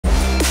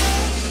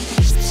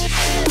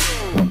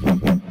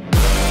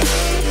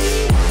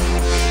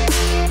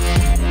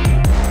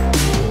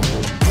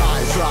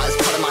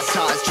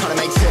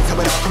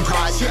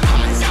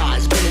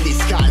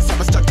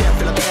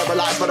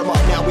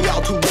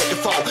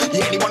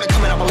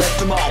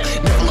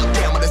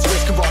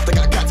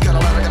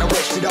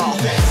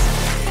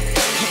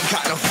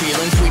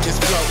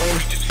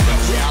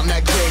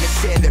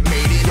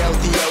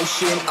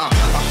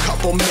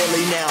couple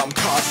milli now. I'm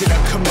causing a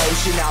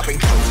commotion. I've been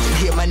coasting,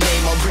 hear my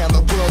name around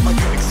the world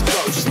like an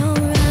explosion. So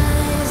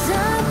rise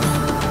up,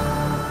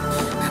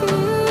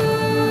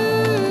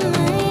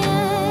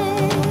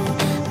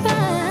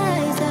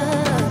 rise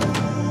up.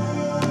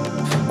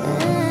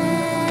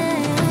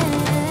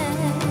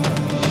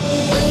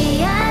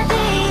 We are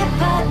the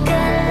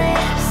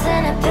apocalypse,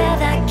 and a pill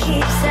that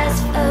keeps us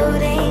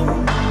floating.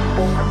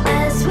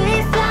 As we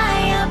fly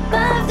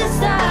above the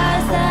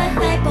stars, the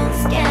night won't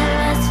scare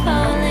us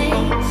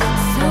falling.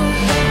 So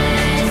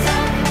rise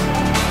up.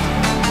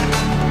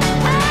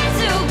 I'm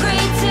too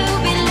great to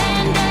be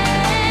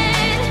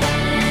landed.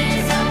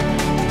 Rise up.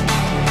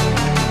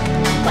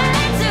 Way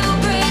too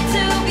great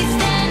to be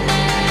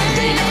standing.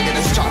 They ain't never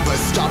gonna stop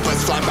us,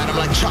 flying by them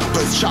like choppers.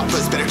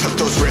 Better tuck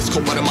those wrists,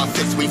 cold blood in my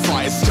fists, we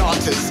fire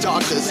starters. Let's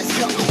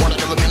go. One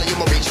out of a million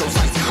will reach those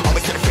heights.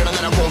 Always got a feeling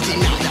that I won't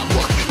deny that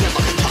work.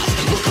 Never can toss.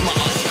 Look at my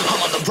eyes,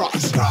 I'm on the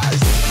rocks.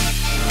 Rise.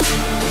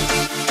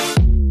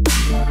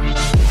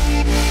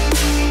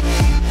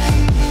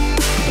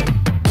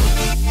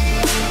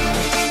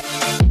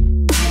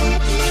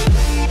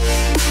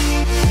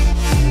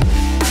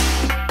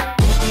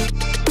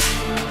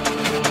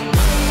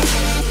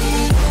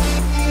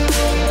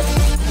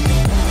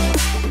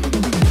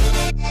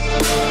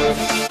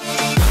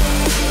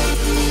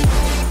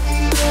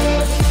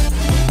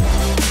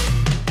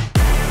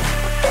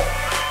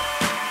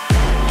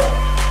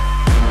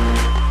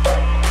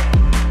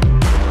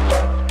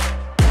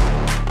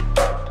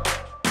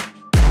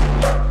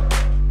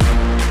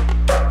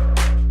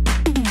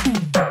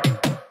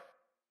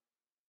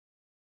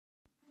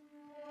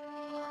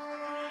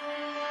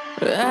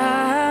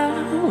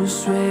 I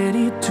was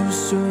ready to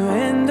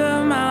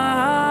surrender my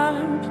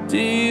heart to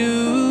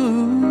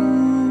you,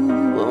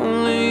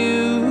 only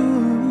you.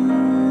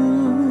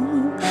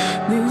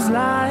 These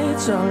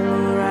lights all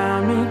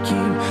around me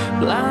keep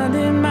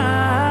blinding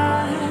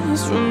my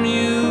eyes from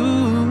you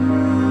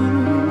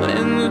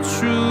and the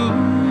truth.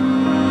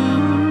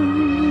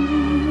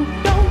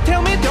 Don't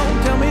tell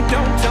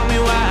me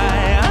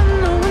why. I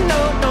know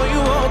you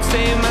won't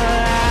save my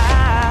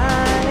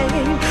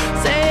life.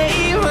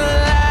 Save my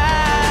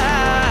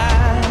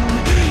life.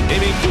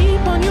 Baby,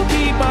 keep on your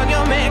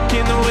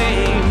making the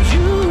waves.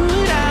 You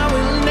and I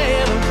will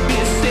never be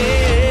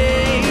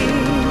saved.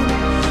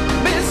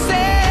 Be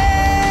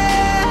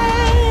saved.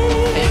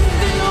 If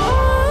the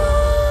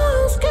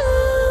walls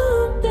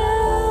come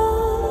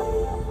down,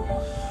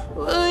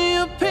 will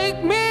you pick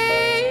me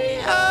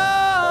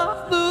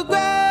off the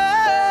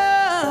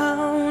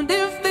ground?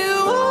 If the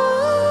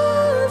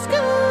walls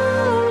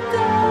come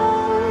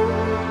down,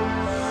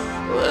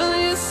 will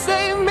you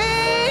save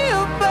me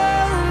or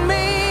burn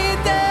me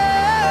down?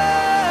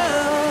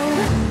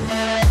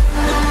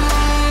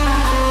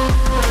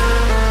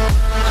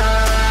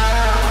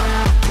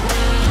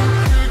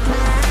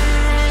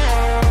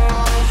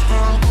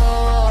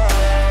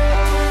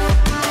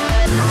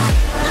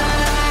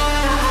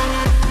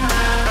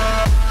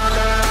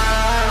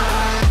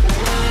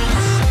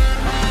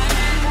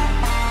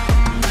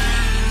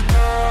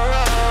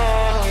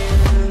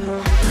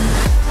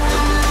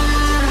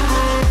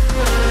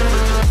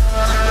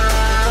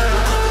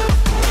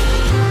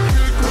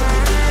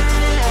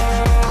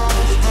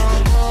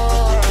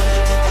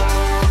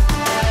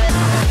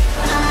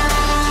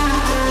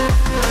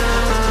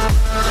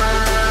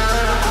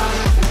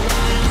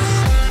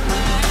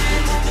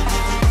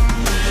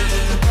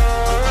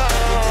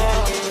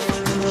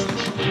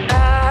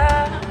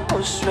 I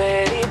was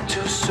ready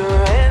to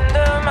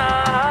surrender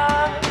my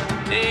heart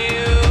to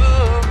you,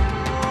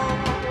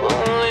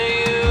 only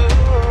you.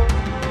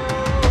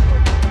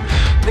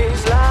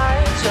 These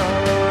lights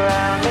all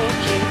around me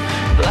keep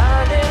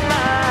blinding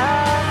my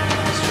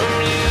eyes from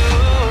you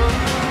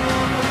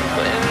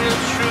and the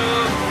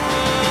truth.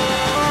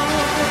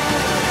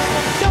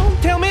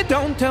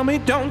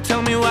 Don't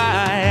tell me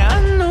why. I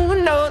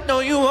know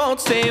you won't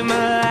save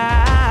my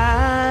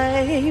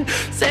life.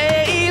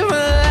 Save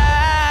my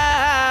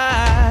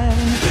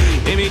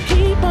life. Baby,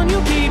 keep on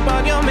your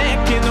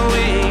making the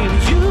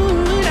waves. You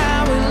and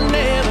I will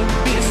never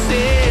be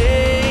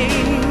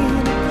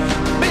saved.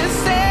 Be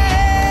saved.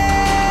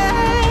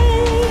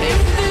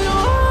 If the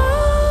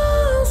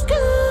walls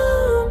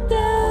come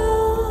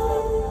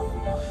down,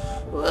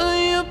 will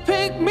you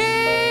pick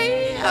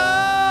me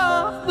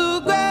off the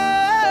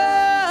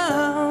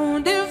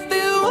ground? If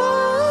the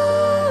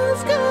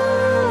walls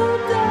come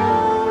down,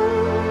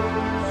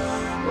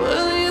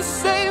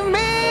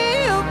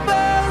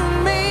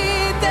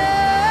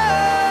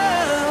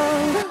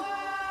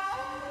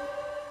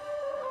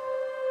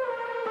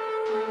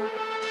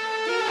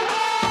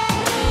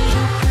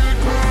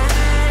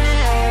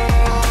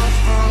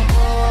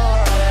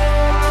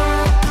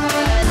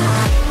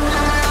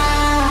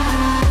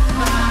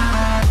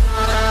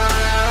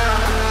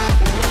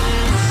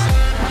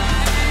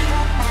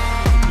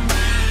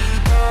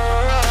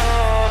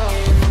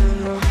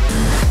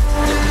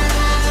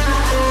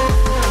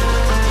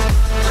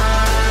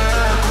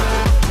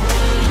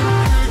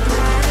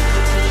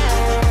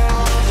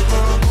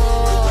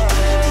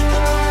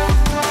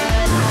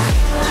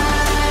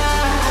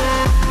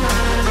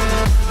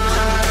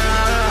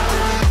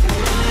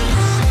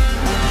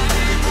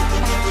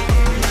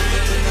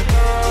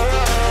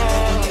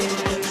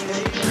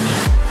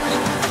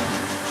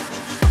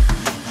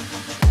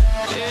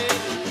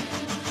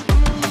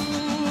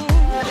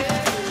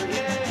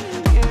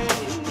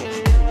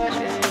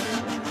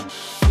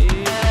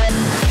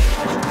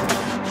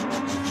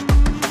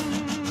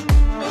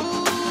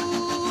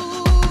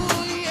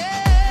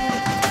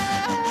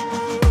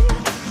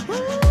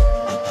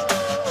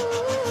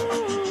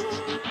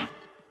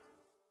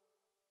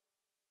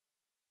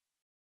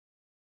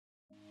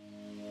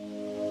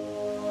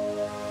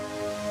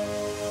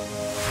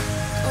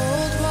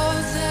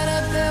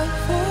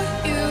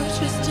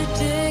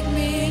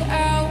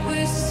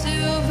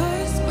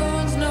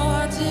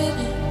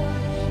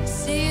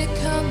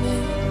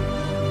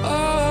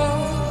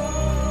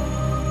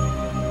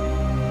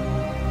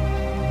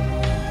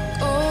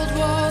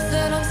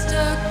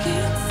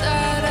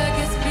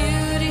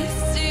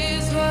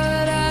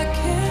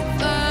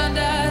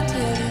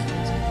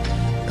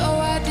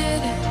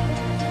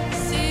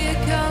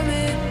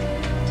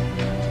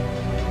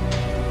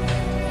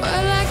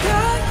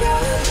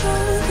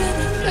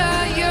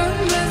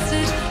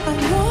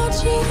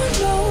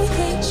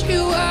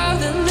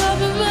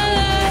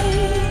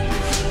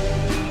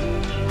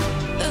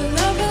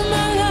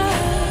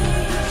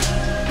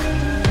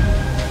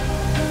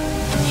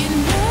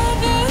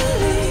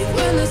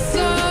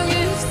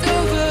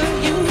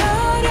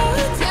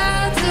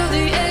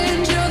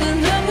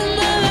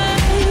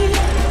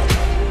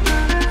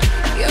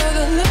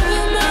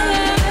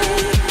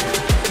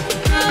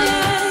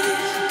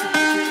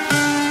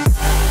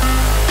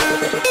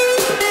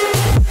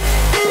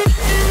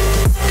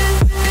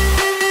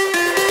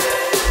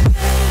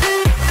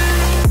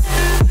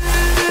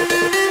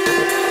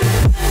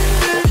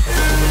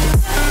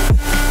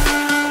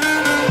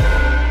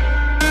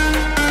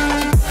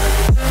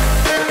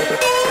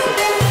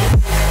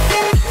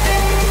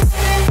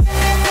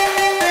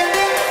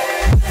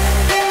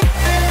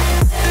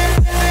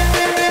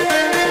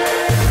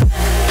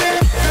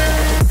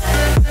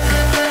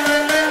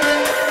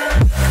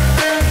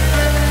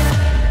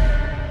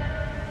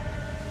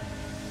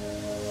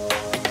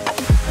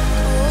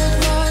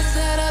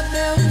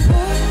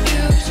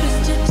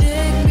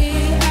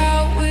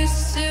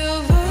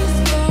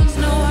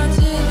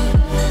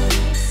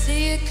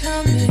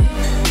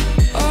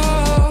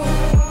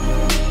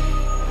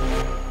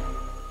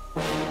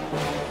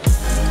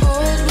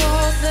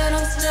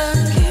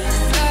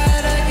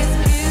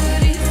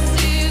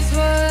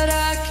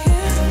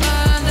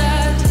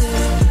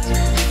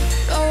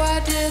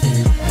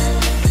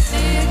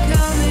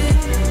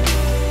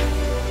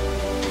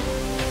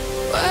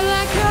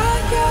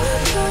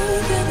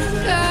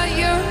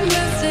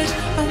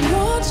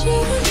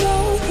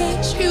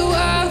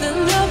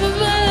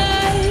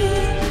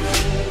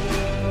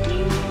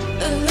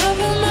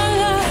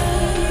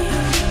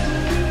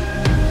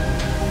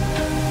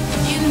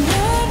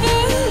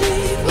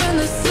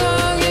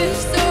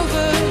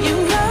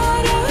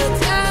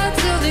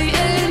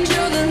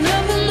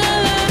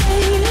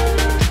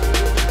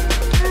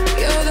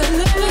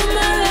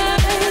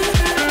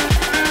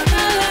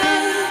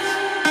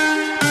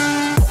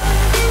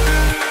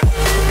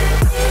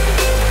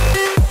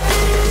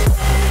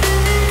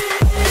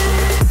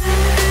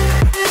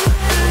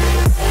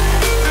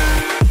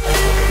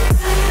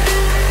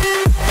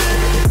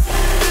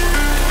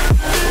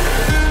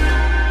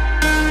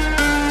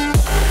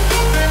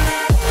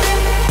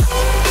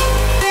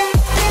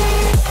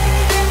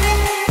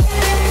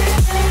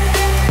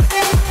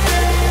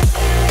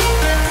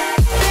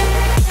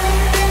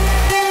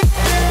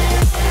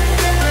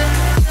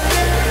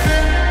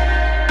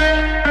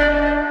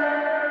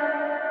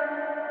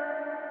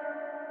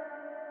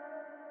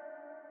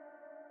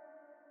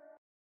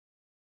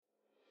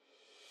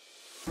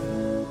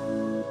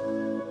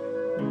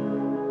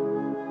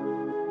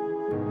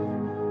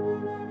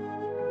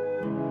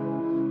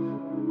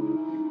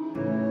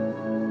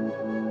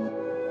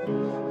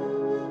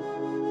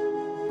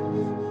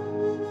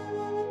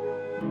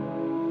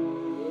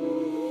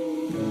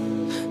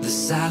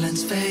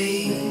 silence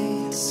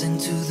fades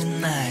into the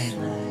night.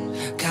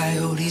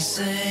 Coyotes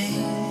sing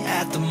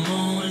at the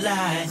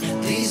moonlight.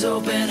 These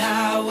open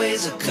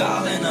highways are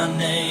calling our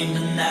name,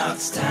 and now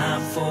it's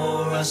time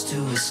for us to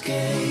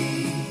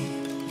escape.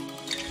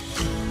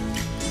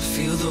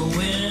 Feel the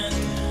wind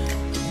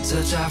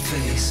touch our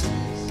face.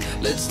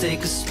 Let's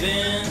take a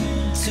spin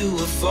to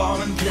a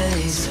foreign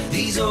place.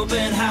 These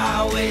open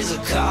highways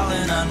are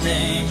calling our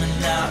name,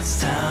 and now it's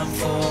time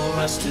for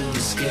us to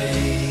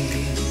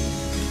escape.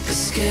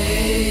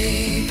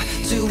 Escape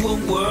to a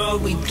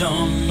world we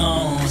don't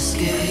know.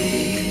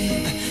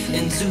 Escape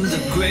into the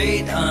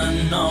great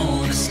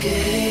unknown.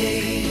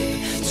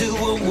 Escape to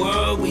a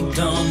world we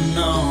don't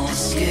know.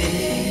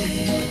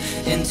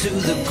 Escape into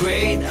the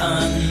great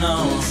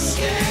unknown.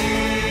 Escape,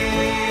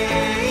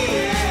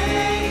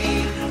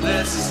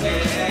 let's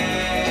escape.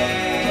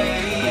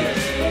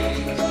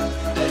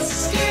 Let's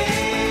escape.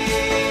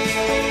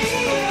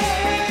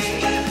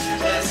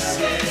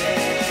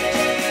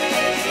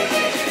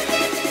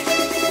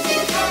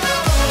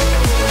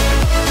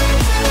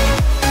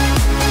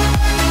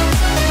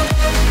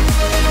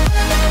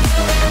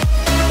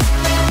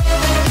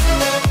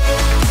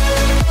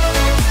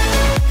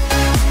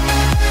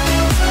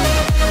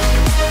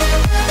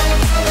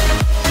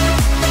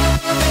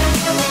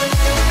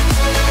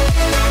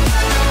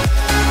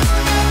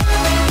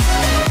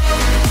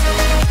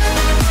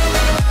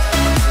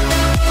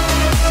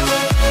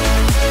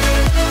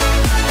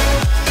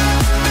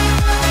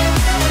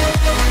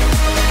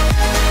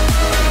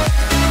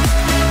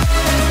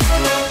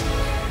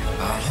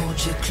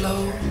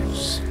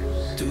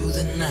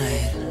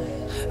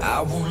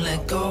 I won't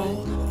let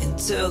go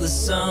until the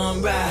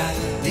sunrise.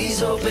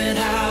 These open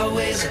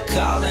highways are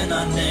calling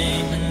our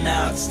name, and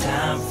now it's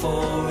time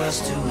for us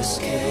to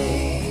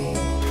escape.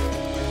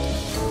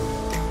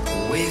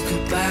 Wave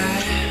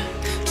goodbye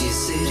to your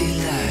city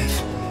life,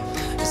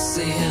 and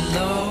say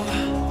hello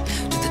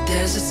to the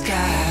desert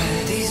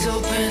sky. These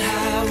open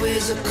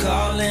highways are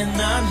calling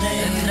our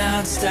name, and now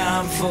it's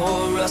time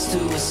for us to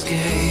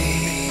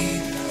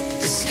escape.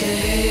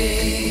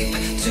 Escape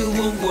to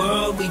a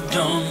world we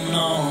don't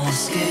know.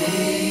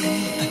 Escape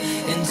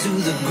into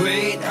the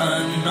great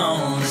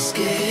unknown.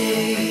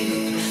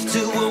 Escape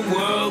to a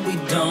world we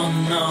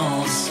don't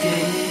know.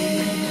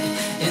 Escape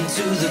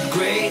into the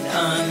great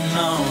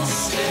unknown.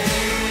 Escape,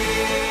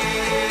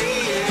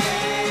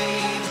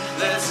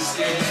 let's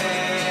escape.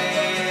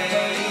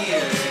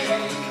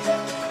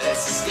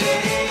 Let's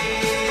escape.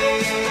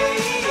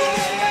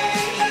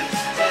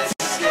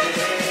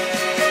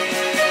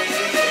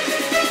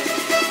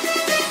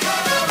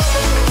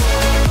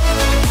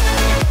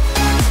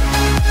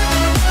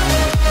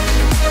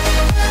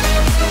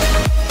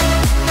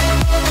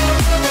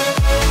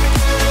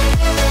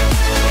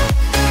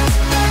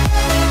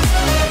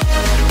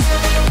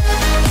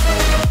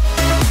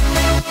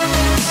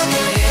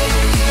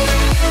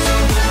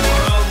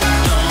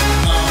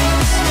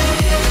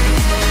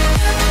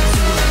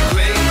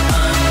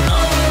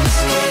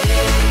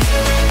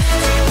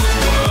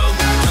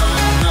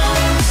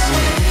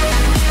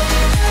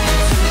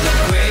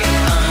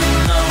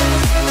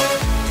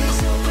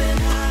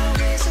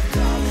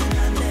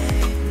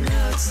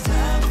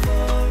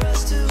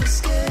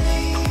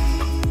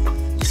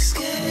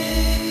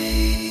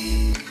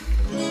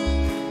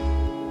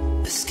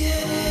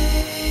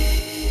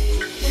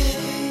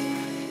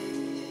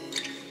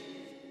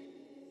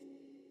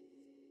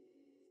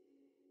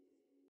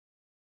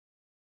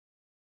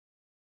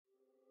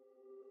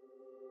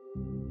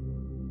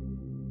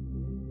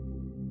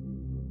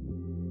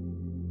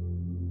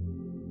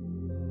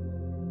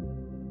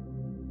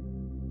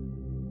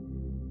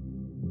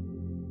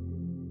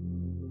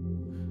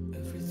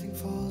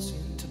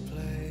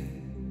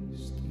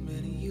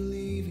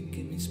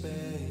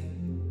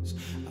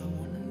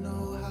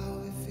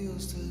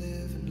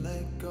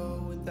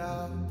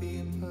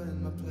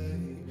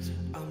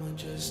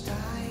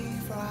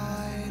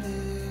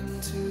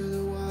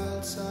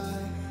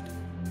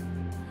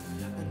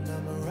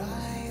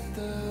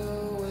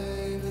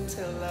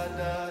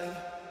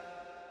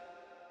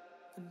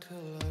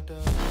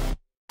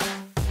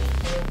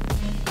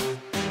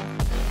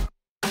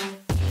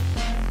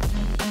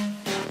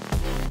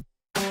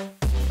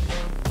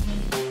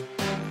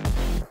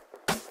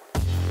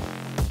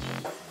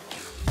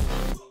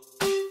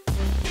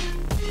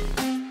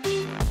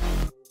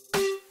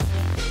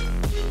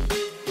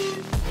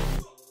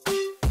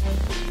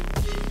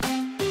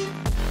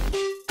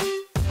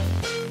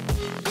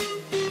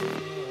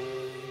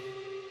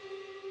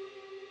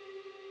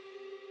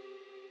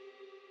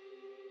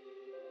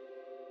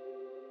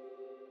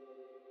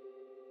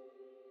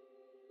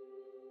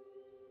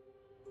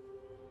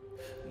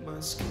 My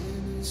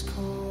skin is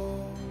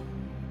cold,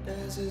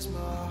 as is my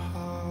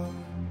heart.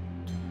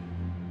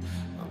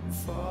 I'm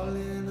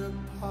falling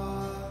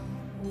apart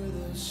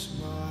with a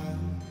smile.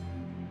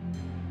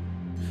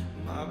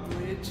 My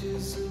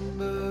bridges are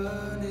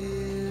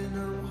burning